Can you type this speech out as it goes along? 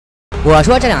我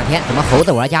说这2天怎么猴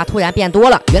子玩家突然变多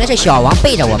了？原来是小王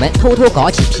背着我们偷偷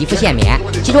搞起皮肤限免，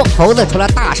其中猴子除了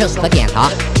大圣和典藏，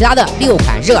其他的6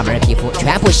款热门皮肤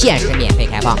全部限时免费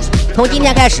开放。从今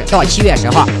天开始到7月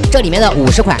10号，这里面的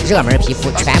50款热门皮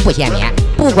肤全部限免，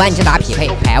不管你是打匹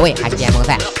配、排位还是巅峰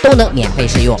赛，都能免费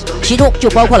试用。其中就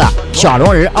包括了小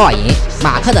龙人奥银、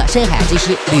马克的深海之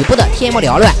息、吕布的天魔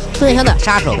缭乱、孙香的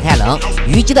杀手不太冷、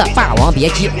虞姬的霸王别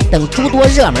姬等诸多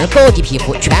热门高级皮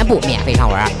肤全部免费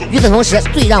上玩。与此同时，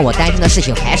最让我担心的事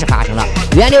情还是发生了，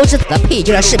源流之子的配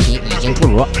件的视频已经出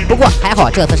炉，不过还好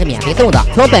这次是免费送的，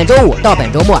从本周5到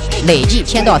本周末累计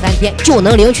签到3天就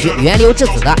能领取源流之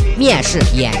子的面饰、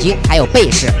眼睛还有背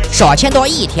饰，少签到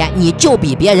1天你就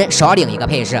比别人少领一个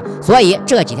配饰，所以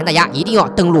这几天大家一定要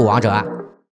登录王者。